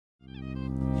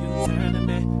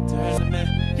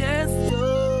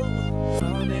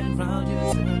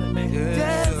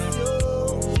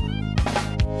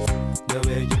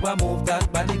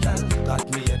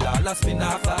a spin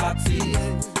off the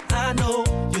axis. I know,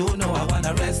 you know I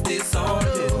wanna rest this on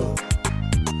you.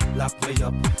 Lock me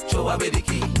up, throw away the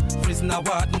key. Prisoner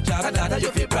warden, jaga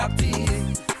you fi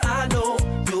practice. I know,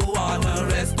 you wanna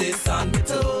rest this on me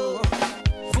too.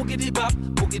 Boogity bop,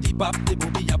 the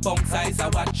boogie a bong size a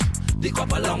watch. The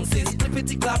couple long says,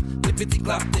 clippity clap,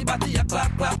 the body a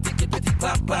clap, the clippity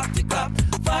clap, the clap.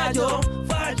 Fire,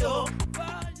 fire, fire.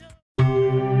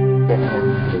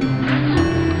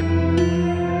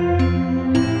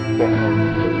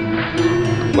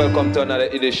 Welcome to another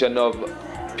edition of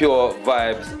Pure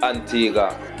Vybz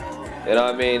Antigua. You know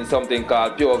what I mean? Something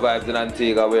called Pure Vybz in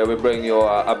Antigua, where we bring you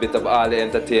a bit of all the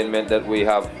entertainment that we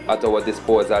have at our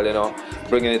disposal, you know.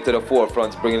 Bringing it to the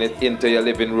forefront, bringing it into your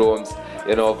living rooms,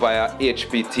 you know, via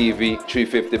HP TV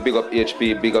 350. Big up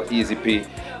HP, big up Easy P.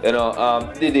 You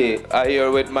know, Diddy, I'm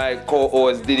here with my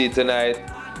co-host Diddy tonight,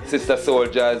 Sister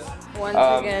Soldiers. Once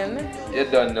again. You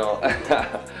don't know.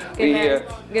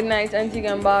 Good night,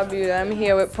 Antigua and Barbuda. I'm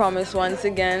here with Promise once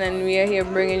again, and we are here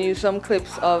bringing you some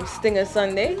clips of Stingaz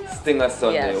Sunday. Stingaz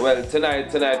Sunday. Yes. Well,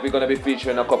 tonight we're gonna be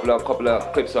featuring a couple of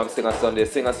clips from Stingaz Sunday.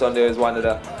 Stingaz Sunday is one of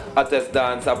the hottest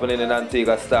dance happening in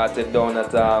Antigua. Started down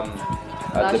at the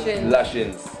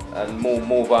Lashins and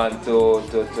move on to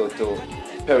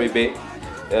Perry Bay.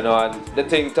 You know, and the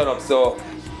thing turned up. So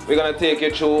we're gonna take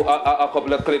you through a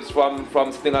couple of clips from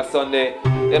Stingaz Sunday.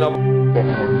 You know.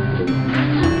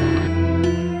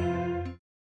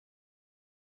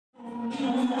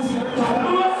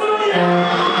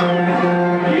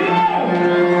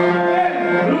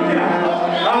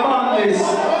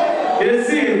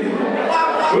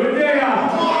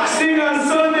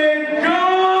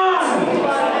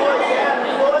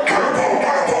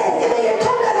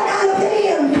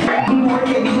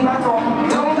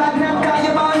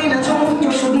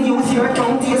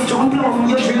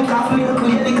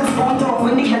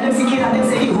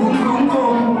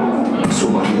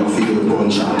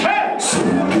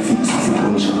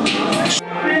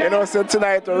 So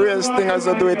tonight a real Stingaz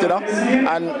will do it, you know,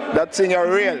 and that thing are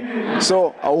real.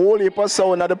 So a whole heap of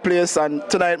sound at the place, and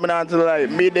tonight I'm not to lie,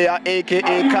 me there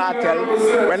aka Cartel.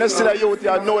 When you see the youth,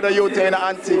 you know the youth in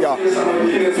Antigua.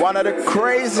 One of the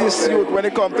craziest youth when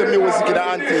it comes to music in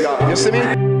Antigua. You see me?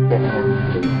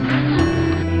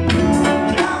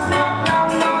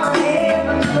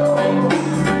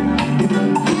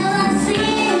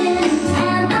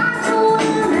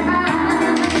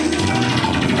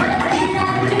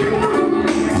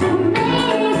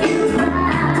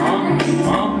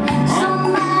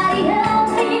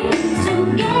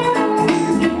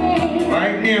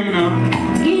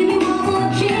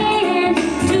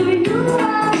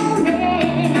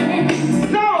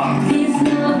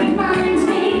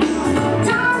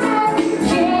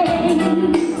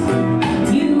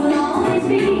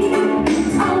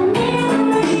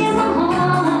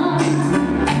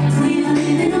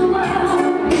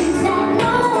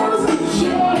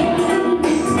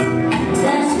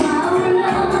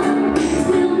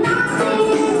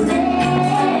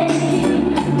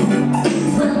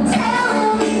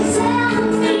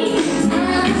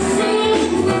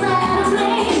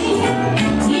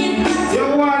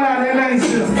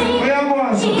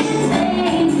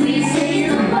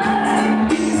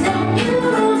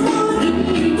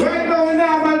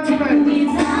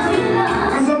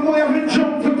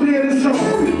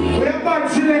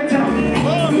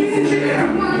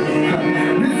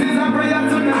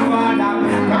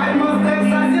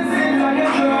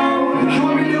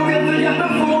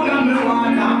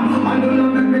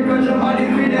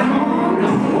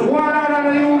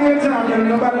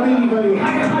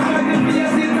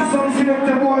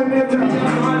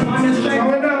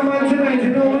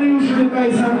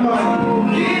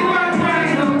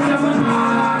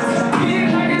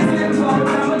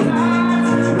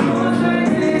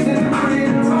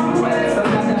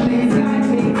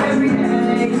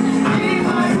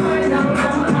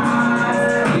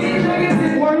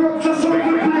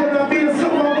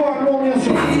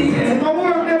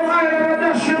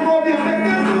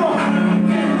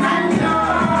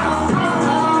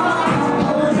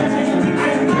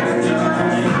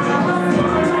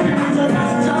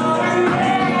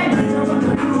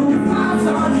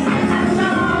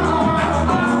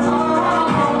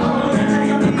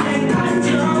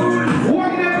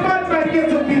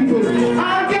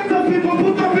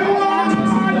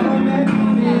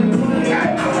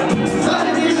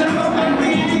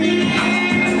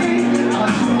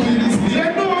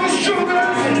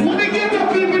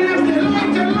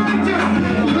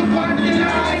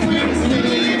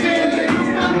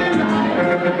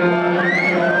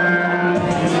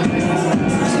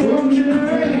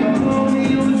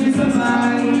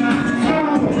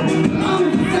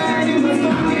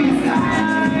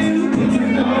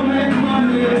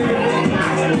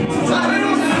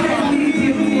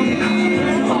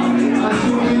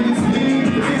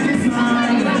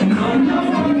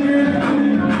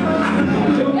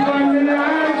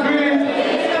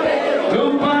 Yo,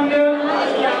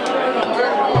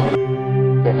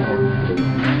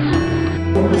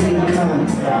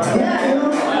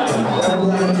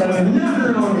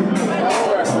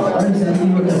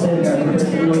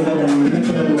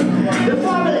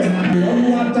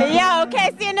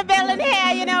 Casey in the building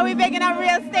here. You know, we making a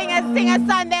real Stingaz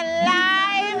Sunday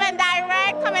live and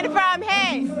direct coming from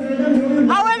here.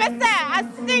 How we say, a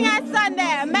Stingaz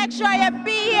Sunday. Make sure you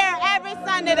be here every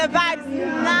Sunday. The vibe's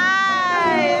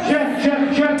nice. Check.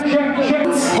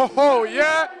 Ho ho,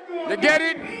 yeah? You get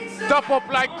it? Top up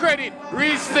like credit.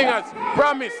 Real Stingaz.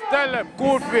 Promise. Tell them.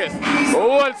 Cool face.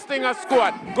 Whole Stingaz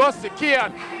squad. Gussie,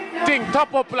 Kian. Thing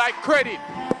top up like credit.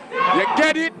 You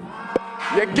get it?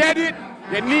 You get it?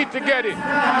 You need to get it.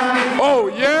 Oh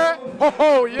yeah? Ho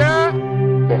ho, yeah?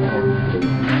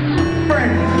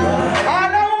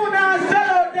 All I wanna sell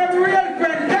out them real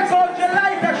friends. Take out your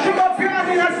life and sugar up your hand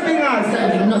in a Stingaz.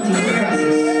 Nothing to process.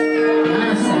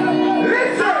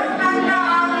 Listen!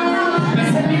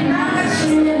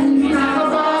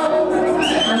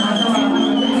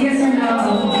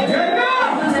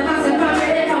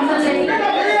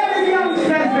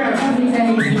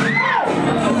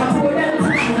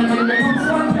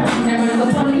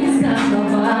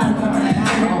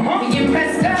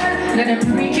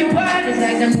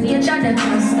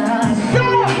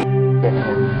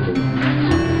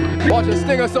 Watch the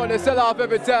Stingaz on, they sell off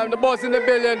every time. The boss in the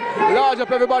building, large up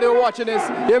everybody who watching this.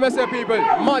 You must say people,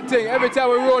 mad thing. Every time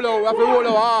we roll out, we have to roll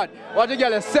out hard. Watch the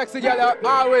girl, a sexy girl,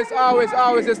 always the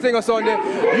Stingaz on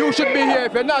there. You should be here.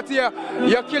 If you're not here,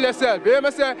 you kill yourself. You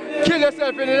must say, kill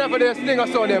yourself in the never the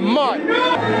Stingaz on there. Mad.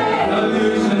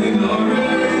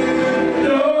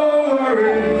 Don't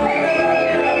worry.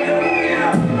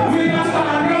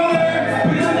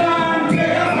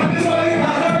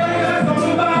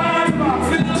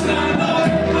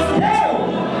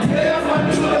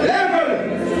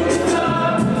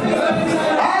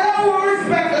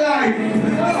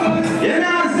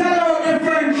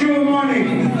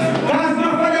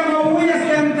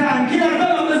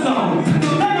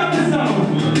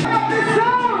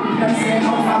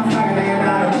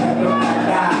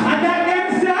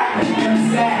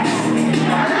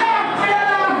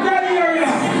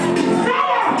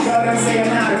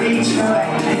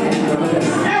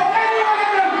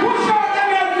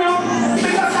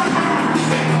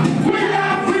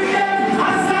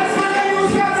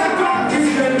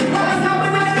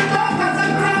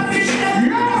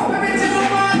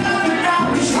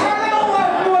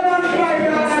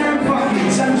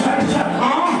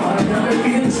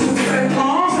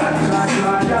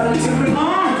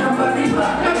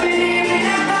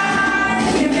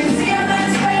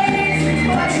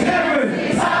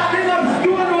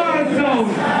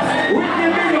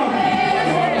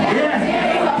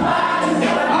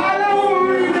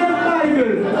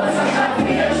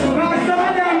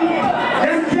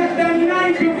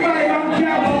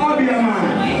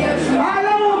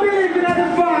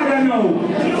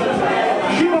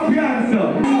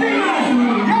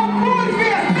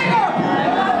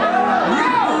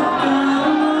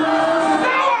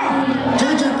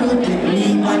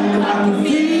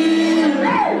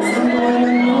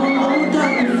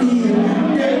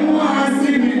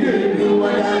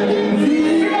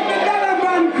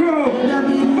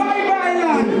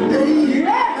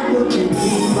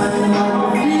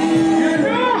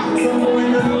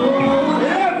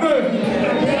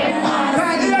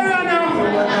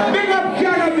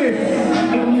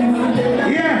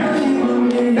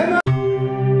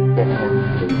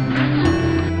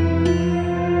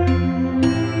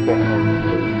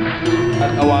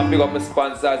 I want to big up my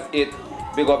sponsors,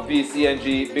 big up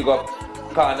VCNG, big up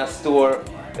Corner Store,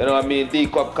 you know what I mean,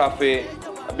 D-Cup Cafe,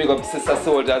 big up Sister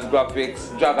Soldiers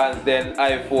Graphics, Dragons Den,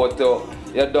 iPhoto,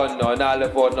 you don't know, and all the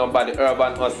phone number, the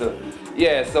Urban Hustle.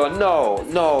 Yeah, so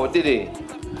no, Diddy.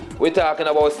 We're talking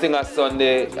about Stingaz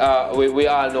Sunday. We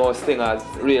all know Stingaz,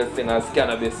 real Stingaz,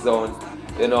 Cannabis Sound.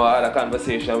 You know, I had a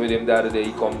conversation with him the other day.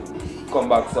 He come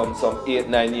back some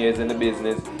 8-9 years in the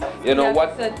business. You know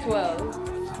what? He said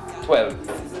 12.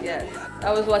 12. Yes.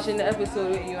 I was watching the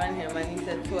episode with you and him and he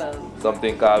said 12.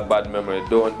 Something called bad memory.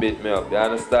 Don't beat me up. You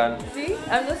understand? See?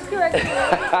 I'm just correcting you.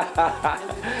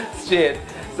 Straight.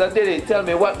 So Diddy, tell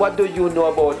me, what do you know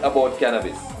about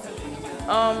cannabis?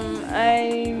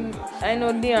 I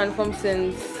know Dion from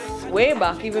since way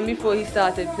back, even before he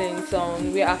started playing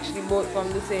sound. We're actually both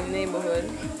from the same neighborhood.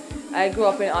 I grew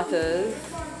up in Utters,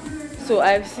 so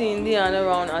I've seen Dion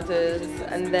around Utters,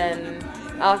 and then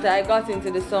after I got into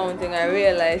the sound thing, I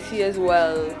realized he as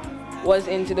well was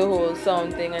into the whole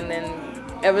sound thing, and then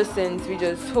ever since we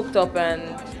just hooked up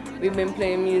and we've been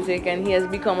playing music, and he has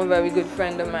become a very good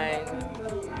friend of mine.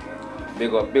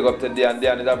 Big up to Dan.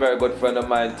 Dan is a very good friend of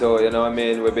mine too, you know what I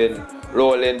mean? We've been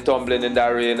rolling, tumbling in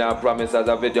the rain, and I promise as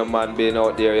a video man being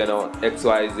out there, you know,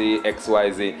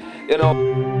 XYZ, you know.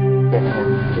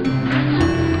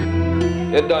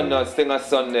 You don't know, Stingaz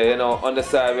Sunday, you know, on the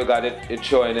side we got it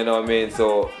showing, you know what I mean?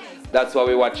 So that's why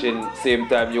we're watching, same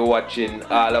time you're watching,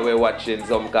 all the way watching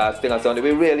some cars, Stingaz Sunday. We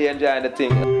really enjoying the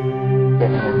thing.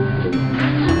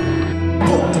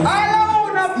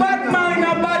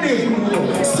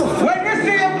 When you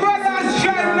see your brothers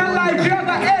shining a light, you have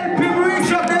to help him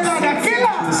reach up the ladder.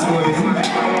 Killer!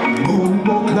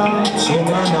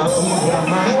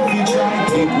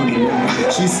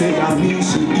 She said I mean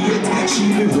she eat, she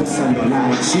will rest on the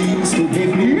line. She used to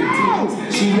give me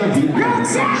she loved it.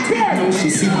 Now she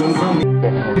sit down from me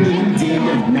day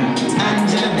and night.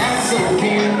 Angela, that's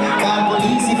okay. Call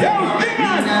police if you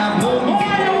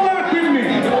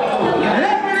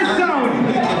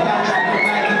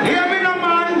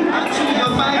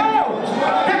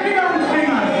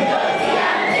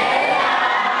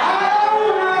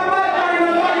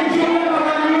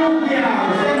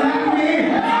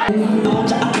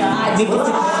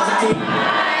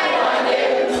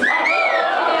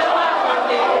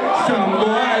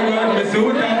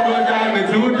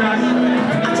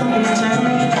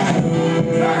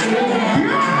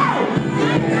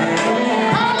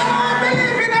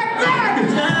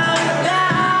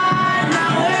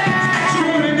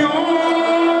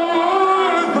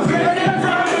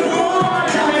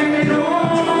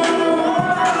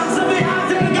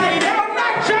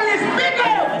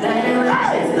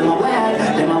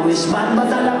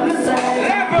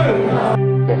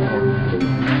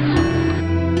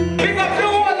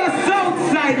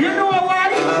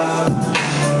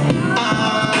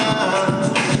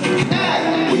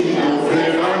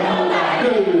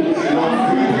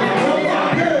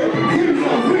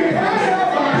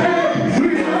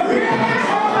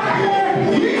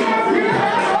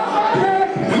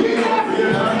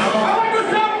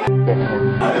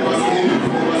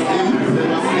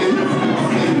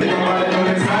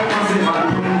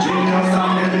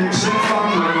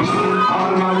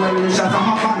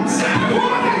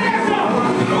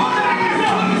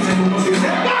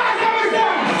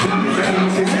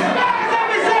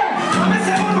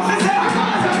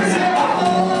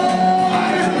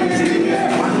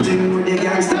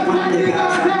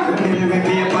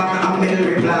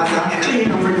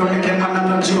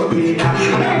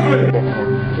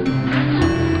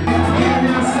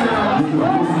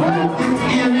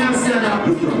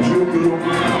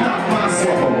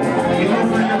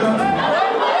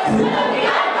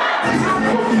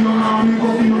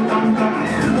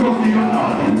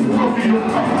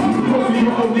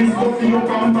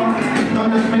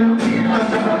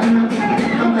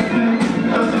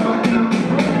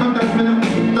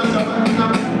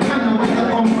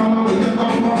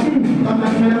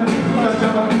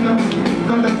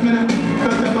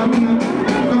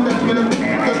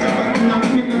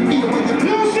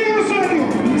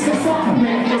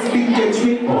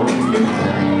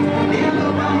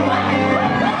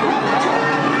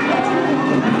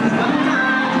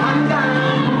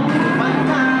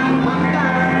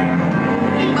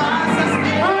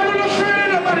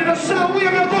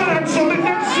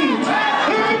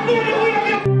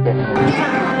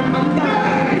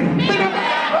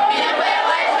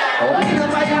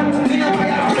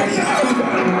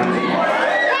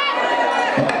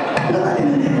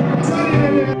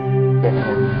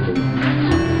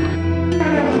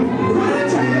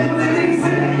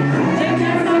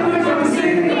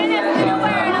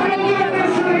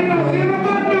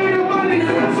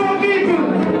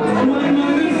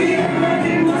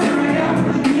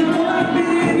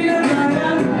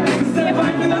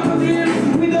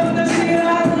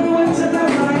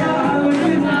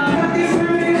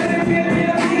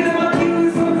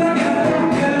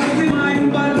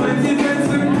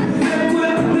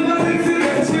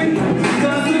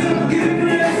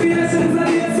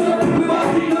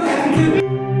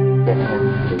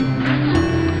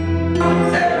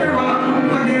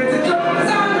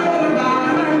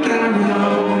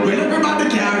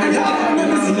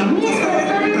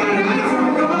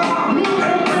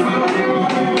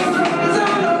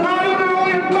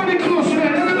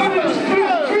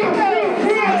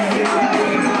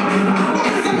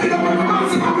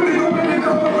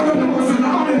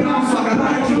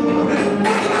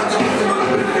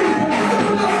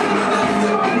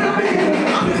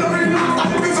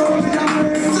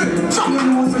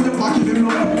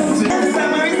Fucking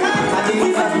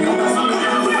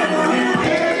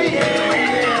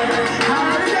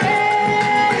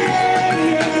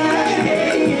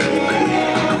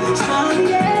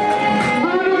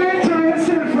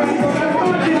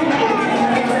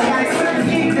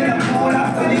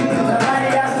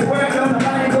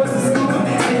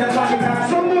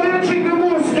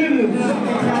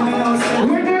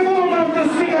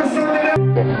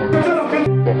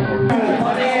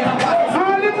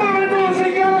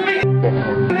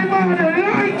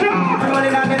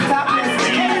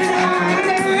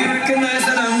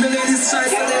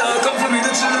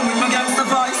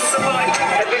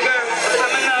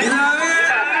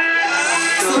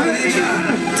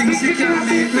Think she can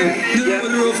beat me. The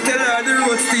road rough, tell her the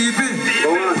road steep.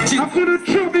 I'm gonna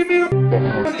chop me up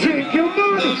and drink your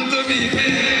money.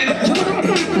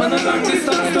 Man a long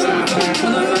distance to that.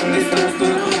 Man a long distance to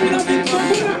that.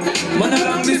 Man a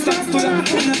long distance to that.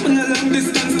 Man a long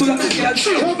distance to that.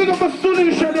 Open up a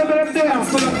solution over there.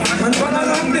 Man a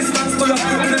long distance to that.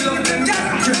 Man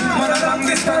a long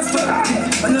distance to that.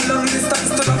 Man a long distance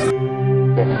to that.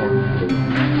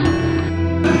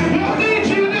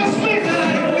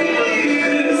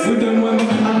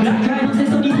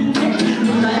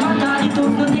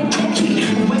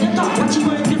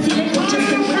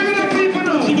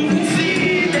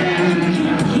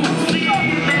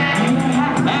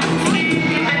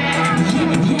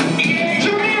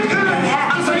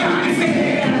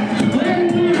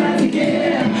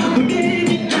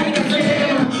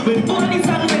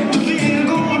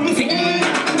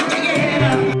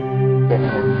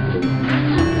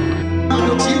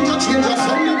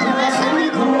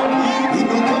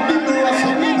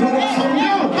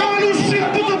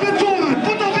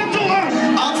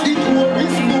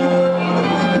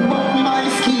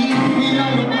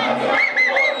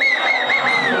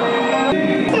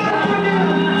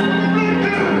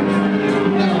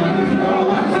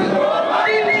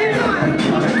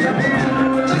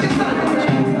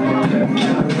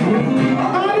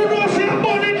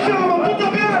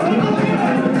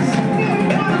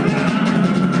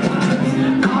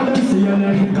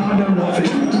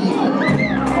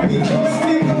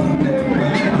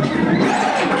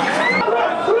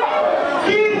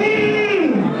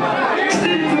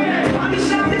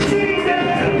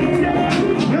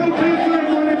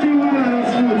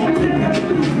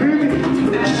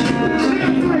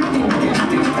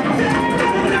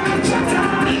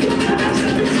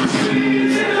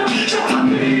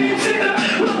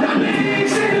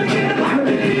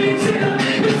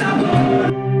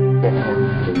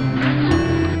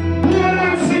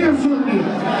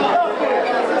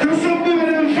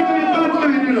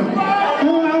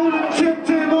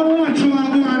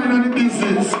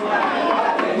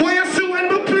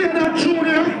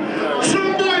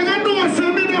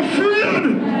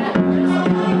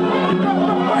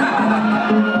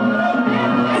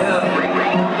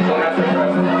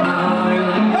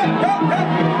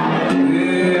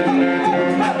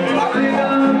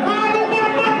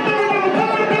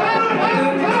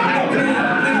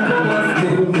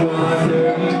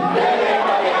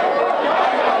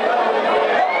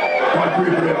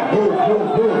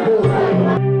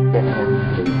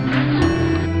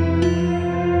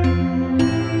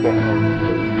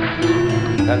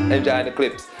 And enjoying the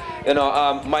clips. You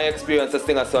know, my experience at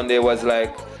Stingaz Sunday was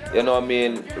like, you know what I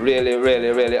mean,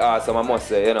 really awesome, I must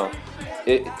say, you know.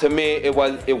 To me, it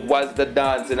was the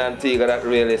dance in Antigua that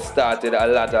really started a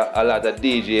lot of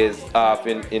DJs off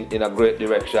in a great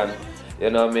direction.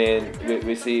 You know what I mean?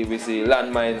 We see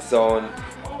Landmine Sound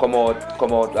come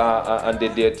out and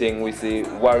did their thing. We see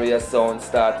Warrior Sound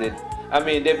started. I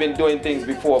mean, they've been doing things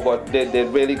before, but they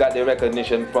really got their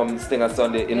recognition from Stingaz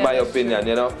Sunday, in my opinion,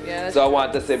 you know? Yeah, so I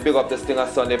want to say big up to Stingaz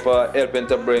Sunday for helping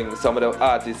to bring some of the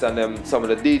artists and some of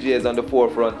the DJs on the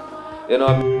forefront, you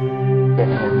know?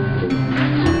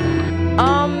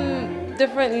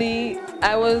 Differently,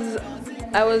 I was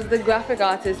the graphic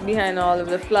artist behind all of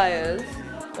the flyers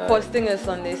for Stingaz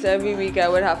Sunday. So every week I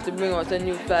would have to bring out a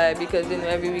new flyer because, you know,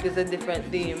 every week is a different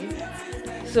theme.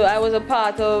 So I was a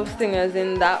part of Stingaz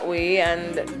in that way,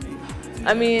 and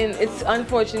I mean, it's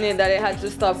unfortunate that it had to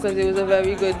stop because it was a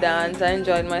very good dance. I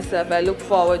enjoyed myself. I look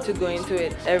forward to going to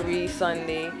it every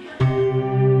Sunday.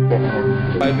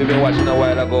 We've been watching a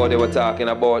while ago, they were talking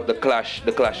about the clash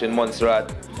in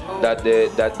Montserrat that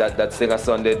Stingaz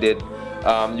Sunday did.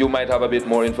 You might have a bit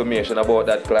more information about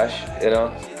that clash, you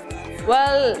know?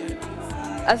 Well,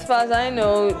 as far as I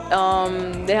know,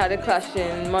 they had a clash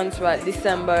in Montserrat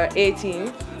December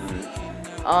 18th.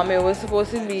 It was supposed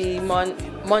to be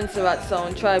Montserrat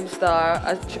Sound, Tribe Star,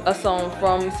 a song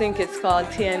from St. Kitts called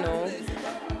Tieno,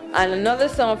 and another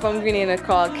song from Grenada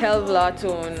called Kelvlar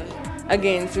Tune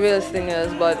against Real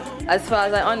Stingaz. But as far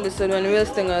as I understood, when Real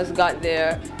Stingaz got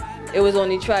there, it was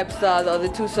only Tribe Star. The other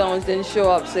two songs didn't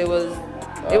show up, so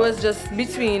it was just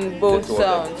between both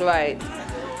sounds, right?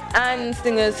 And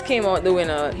Stingaz came out the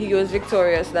winner. He was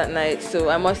victorious that night, so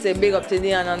I must say big up to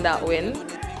Dion on that win.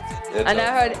 And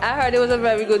I heard it was a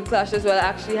very good clash as well. I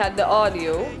actually had the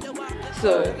audio,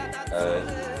 so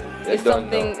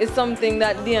it's something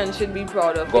that Dion should be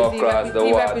proud of. Go across the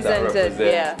water, represented,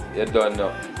 yeah. You don't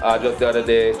know. Just the other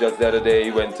day,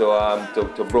 he went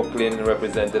to Brooklyn,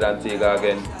 represented Antigua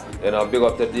again. You know, big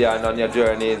up to Dion on your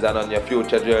journeys and on your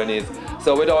future journeys.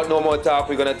 So without no more talk,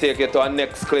 we're gonna take you to our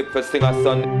next clip for Stingaz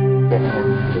Sunday.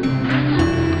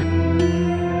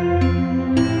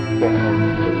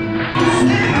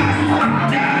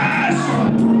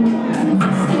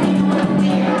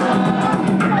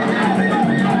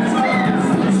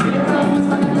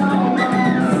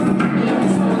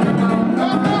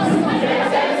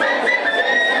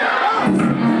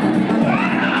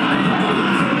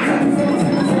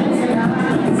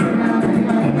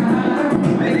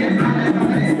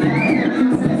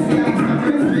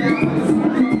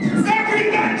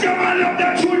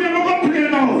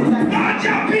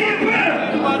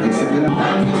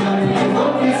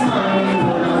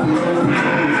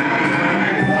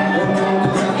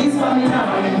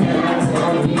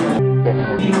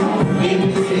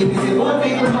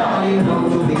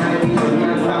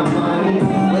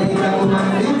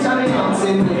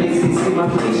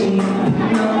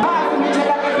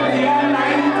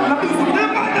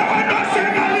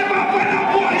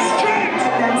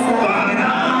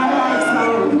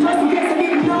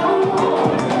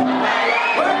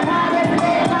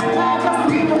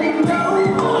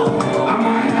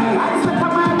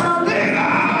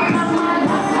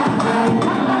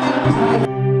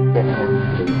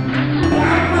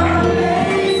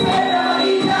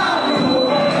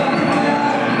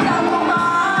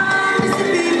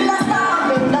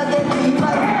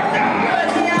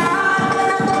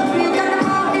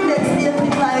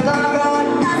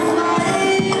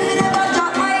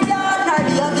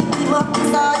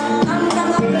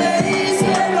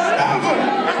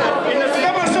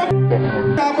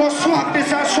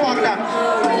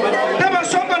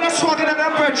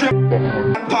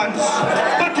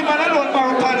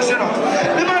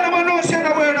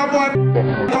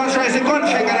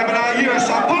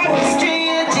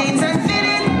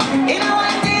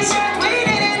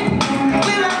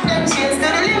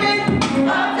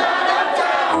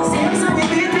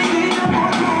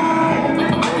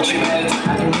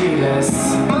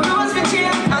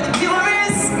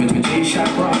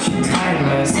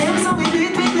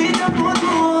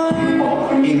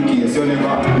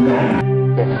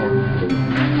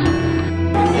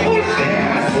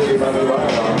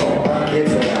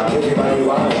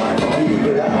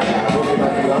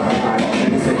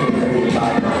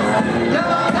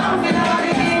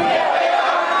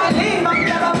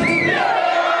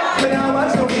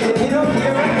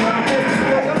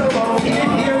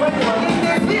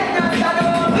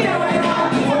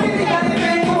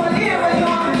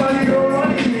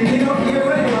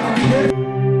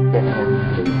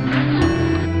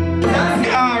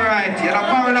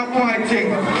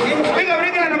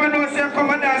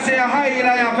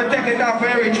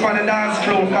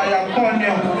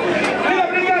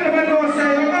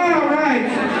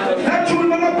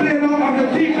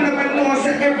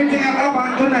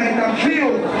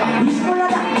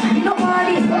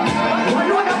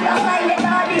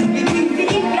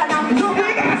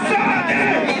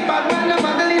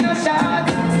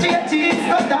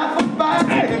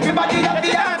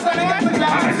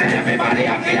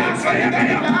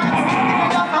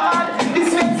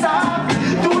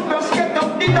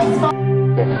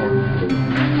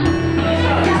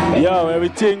 Yo,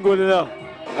 everything good enough.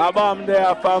 A bomb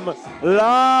there from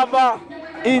Lava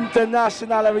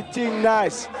International, everything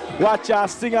nice. Watch our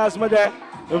Stingaz, my there.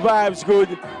 The vibes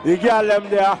good. The girl them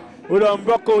there. We don't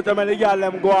broke out them and the girl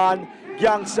them go on.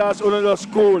 Gangsters, who don't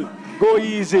just cool. Go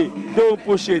easy. Don't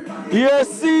push it. Yes,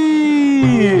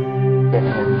 see.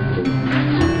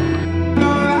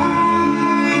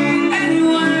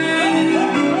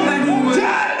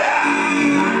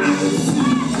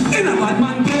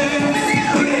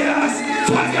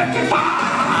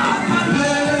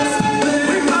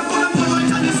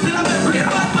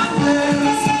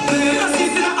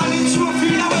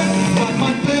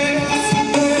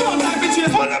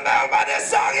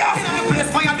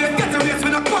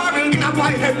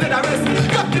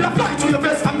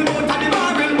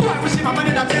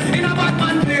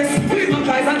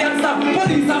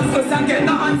 And get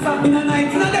no answer in a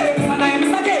night, in a day, in a night,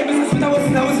 in a day, Mr. Smith, I was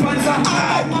no sponsor.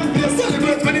 I want to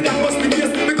celebrate when it was the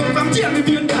case. We come from Jamie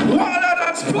being done. All of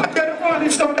that spot, get the morning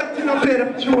stuff that you know, play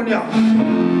the junior.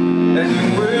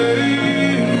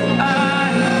 Anyway,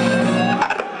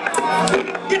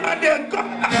 get on there, go.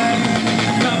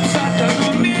 Now, shut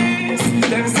up, miss.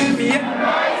 Them send me up.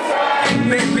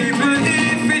 Make people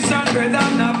eat fish and bread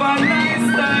and have a nice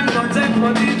time. Don't take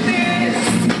what it is.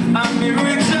 I'm the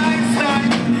rich lifestyle.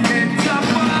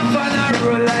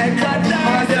 Like a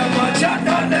dog, them a chat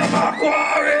and them a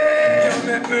quarry. You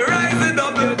make me rise it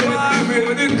up the quarry.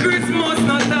 The Christmas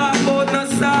not talk about no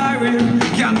sorry.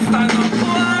 Can't stand up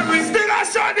quarry.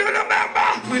 Stingaz, you remember?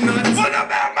 We not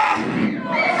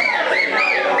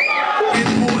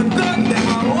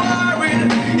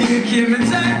came and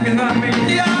checked me, not me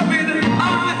here with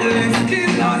heartless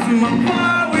killers, my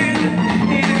power with.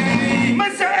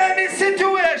 Mr. Any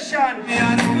situation,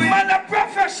 man a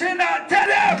professional,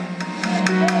 tell him.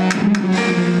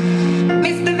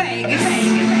 Mr. Vegas.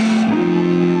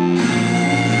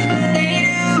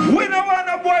 We don't want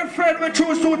a boyfriend, we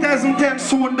choose 2010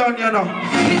 soon done, you know.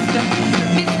 Mr.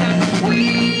 We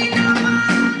don't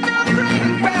want no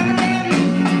friend from them.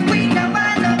 We don't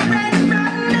want no friend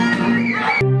from them.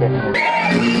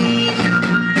 We don't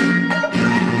want no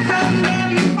friend from them.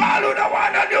 All who don't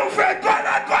want a new friend, go on.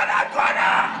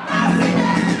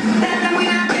 Tell them we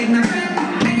not make no friend.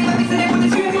 Anybody say they want to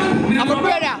shoot one? I'm a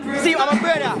brother. See, I'm a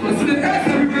brother.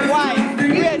 Why?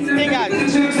 Great Stingaz.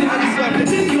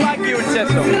 You agree with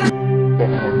Chesto?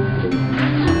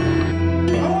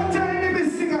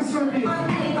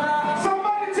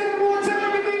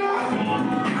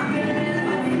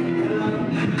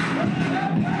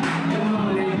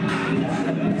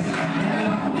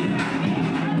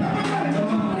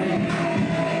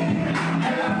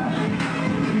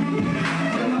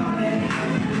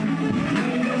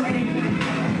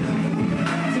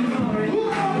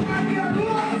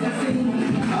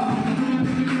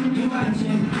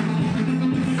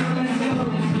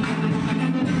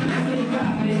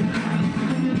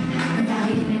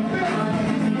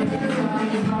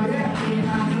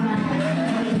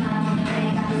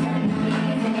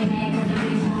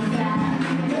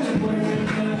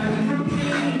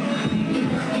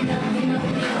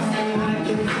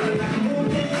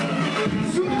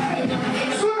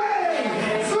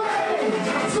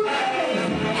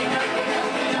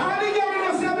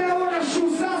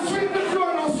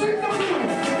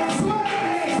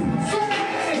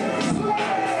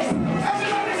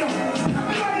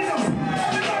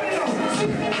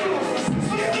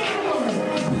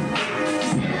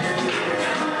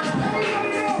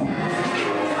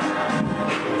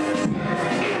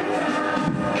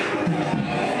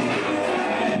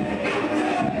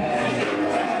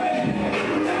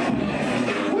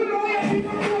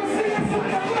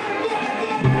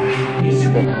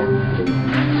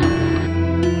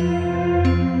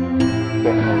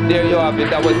 There you have it.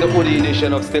 That was the Hoodie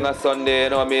edition of Stingaz Sunday. You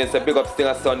know what I mean? It's a big up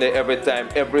Stingaz Sunday every time.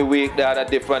 Every week they had a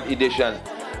different edition.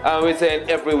 And we're saying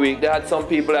every week. They had some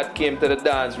people that came to the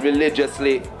dance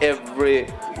religiously every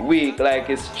week, like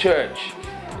it's church.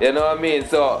 You know what I mean?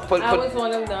 So I was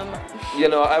one of them. You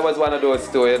know, I was one of those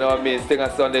too. You know what I mean?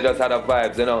 Stingaz Sunday just had a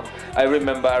vibes. You know, I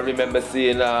remember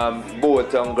seeing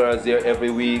both young girls here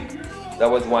every week. That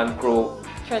was one crew.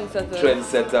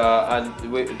 Trendsetter, and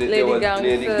there was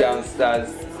Lady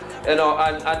Gangsters. You know,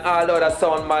 and all other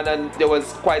sound man, and there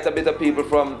was quite a bit of people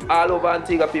from all over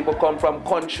Antigua. People come from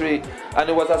country, and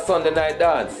it was a Sunday night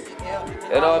dance. Yeah.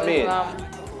 You know what I mean?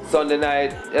 Sunday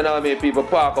night, you know what I mean? People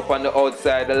park up on the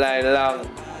outside, the line long.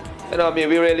 You know what I mean?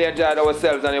 We really enjoyed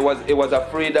ourselves, and it was a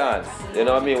free dance. You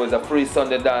know what I mean? It was a free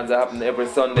Sunday dance that happened every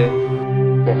Sunday.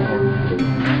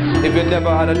 If you never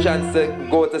had a chance to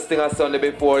go to Stingaz Sunday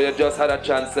before, you just had a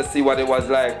chance to see what it was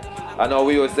like. I know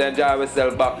we used to enjoy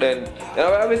ourselves back then. You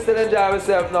know, we still enjoy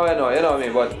ourselves now, you know what I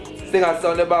mean? But Stingaz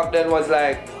Sunday back then was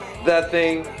like that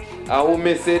thing, and who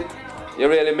miss it, you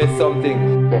really miss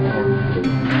something.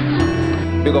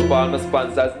 Big up all my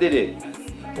sponsors, did it?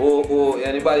 Oh,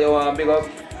 anybody want big up?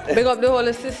 Big up the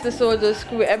whole Sister Soldiers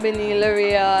crew, Ebony,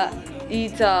 Laria,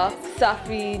 Ita,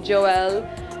 Safi, Joel.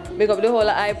 Big up the whole of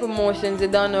I Promotions, they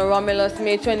don't know Romulus,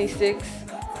 May 26.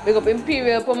 Big up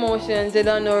Imperial Promotions, they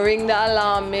don't know Ring the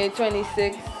Alarm, May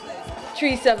 26.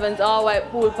 3/7 All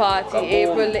White Pool Party,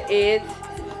 April the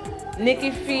 8th.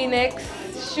 Nikki Phoenix,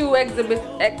 Shoe Exhibit.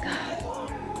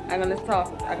 I'm gonna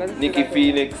talk. Nikki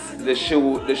Phoenix, the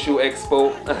shoe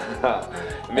expo.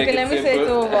 Okay, let me say it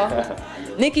over.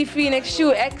 Nikki Phoenix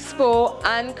Shoe Expo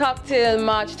and Cocktail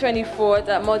March 24th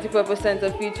at Multipurpose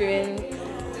Center featuring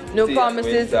No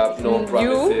Promises,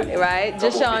 you, right?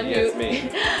 Jashawn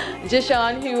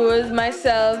Hughes,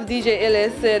 myself, DJ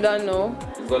Illis, so you don't know.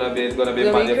 It's gonna be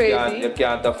fun. You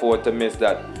can't afford to miss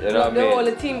that. You know what I mean? The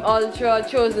whole Team Ultra,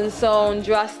 Chosen Sound,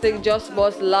 Drastic, Just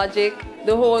Boss, Logic,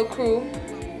 the whole crew.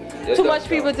 Too much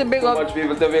people to big up. Too much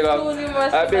people to big up.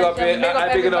 I big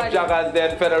up Jaggers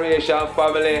then, Federation,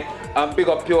 family, and big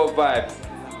up Pure Vybz.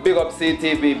 Big up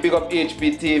CTV, big up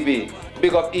HPTV.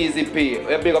 Big up Easy P,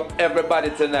 big up everybody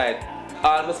tonight.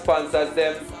 All my sponsors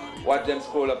them, watch them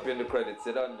scroll up in the credits,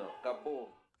 you don't know. Kaboom.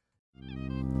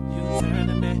 You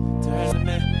turning me,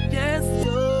 yes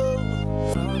you.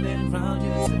 Round and round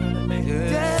you turning me,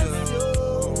 yes you.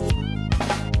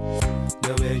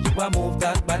 The way you a move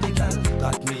that body girl,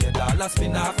 got me a dollar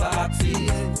spin off a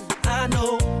axis. I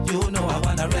know, you know I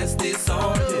wanna rest this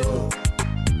on you.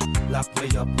 Lock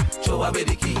me up, show away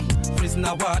the key.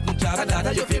 Prisoner warden, jaga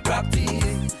dada, you feel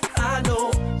practice. I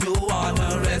know you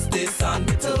wanna rest this on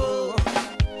me too.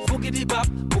 Boogity bop,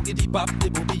 the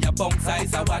boogie a bounce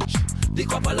eyes a watch. The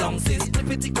couple long says,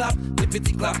 clippity clap,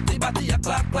 the body a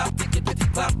clap, the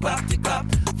clippity clap, the clap.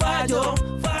 Fire,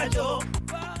 fire.